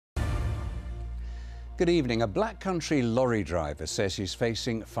Good evening. A Black Country lorry driver says he's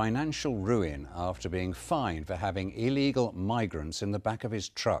facing financial ruin after being fined for having illegal migrants in the back of his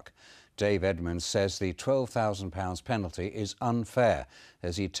truck. Dave Edmonds says the £12,000 penalty is unfair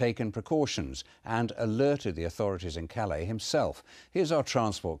as he'd taken precautions and alerted the authorities in Calais himself. Here's our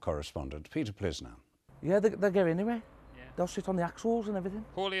transport correspondent, Peter Plisner. Yeah, they go anyway. They'll sit on the axles and everything.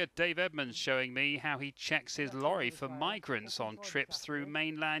 Haulier Dave Edmonds showing me how he checks his lorry for migrants on trips through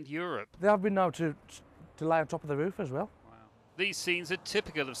mainland Europe. They have been known to lay on top of the roof as well. Wow. These scenes are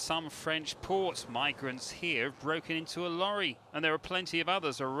typical of some French ports. Migrants here have broken into a lorry, and there are plenty of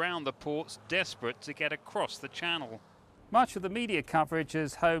others around the ports desperate to get across the channel. Much of the media coverage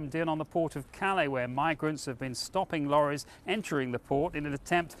has homed in on the port of Calais, where migrants have been stopping lorries entering the port in an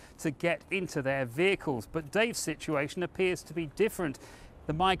attempt to get into their vehicles. But Dave's situation appears to be different.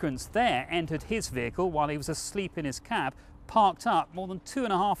 The migrants there entered his vehicle while he was asleep in his cab, parked up more than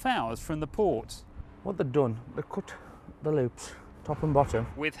 2.5 hours from the port. What they've done, they cut the loops, top and bottom.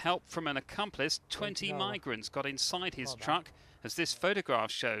 With help from an accomplice, 20 migrants got inside his truck. As this photograph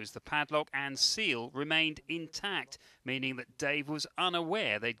shows, the padlock and seal remained intact, meaning that Dave was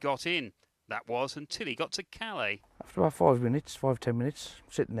unaware they'd got in. That was until he got to Calais. After about 5-10 minutes,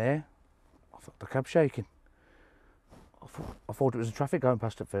 sitting there, I thought the cab's shaking. I thought it was the traffic going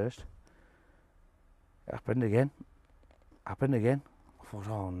past at first. It happened again. I thought,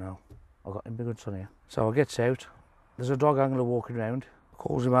 oh no, I've got immigrants on here. So I gets out, there's a dog angler walking around,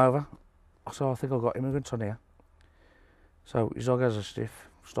 calls him over. I said, I think I've got immigrants on here. So his dog has a stiff,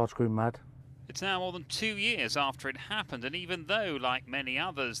 starts going mad. It's now more than 2 years after it happened, and even though, like many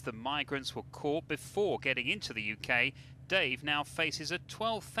others, the migrants were caught before getting into the UK, Dave now faces a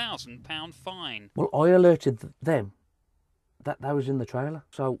 £12,000 fine. Well, I alerted them that they was in the trailer,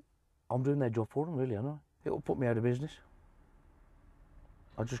 so I'm doing their job for them, really, aren't I? It will put me out of business.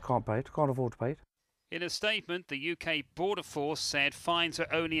 I just can't pay it, can't afford to pay it. In a statement, the UK Border Force said fines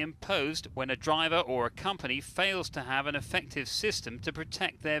are only imposed when a driver or a company fails to have an effective system to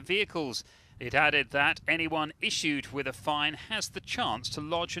protect their vehicles. It added that anyone issued with a fine has the chance to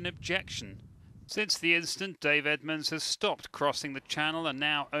lodge an objection. Since the incident, Dave Edmonds has stopped crossing the channel and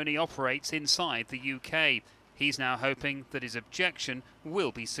now only operates inside the UK. He's now hoping that his objection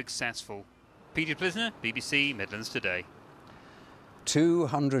will be successful. Peter Plisner, BBC Midlands Today.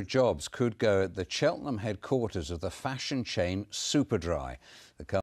 200 jobs could go at the Cheltenham headquarters of the fashion chain Superdry. The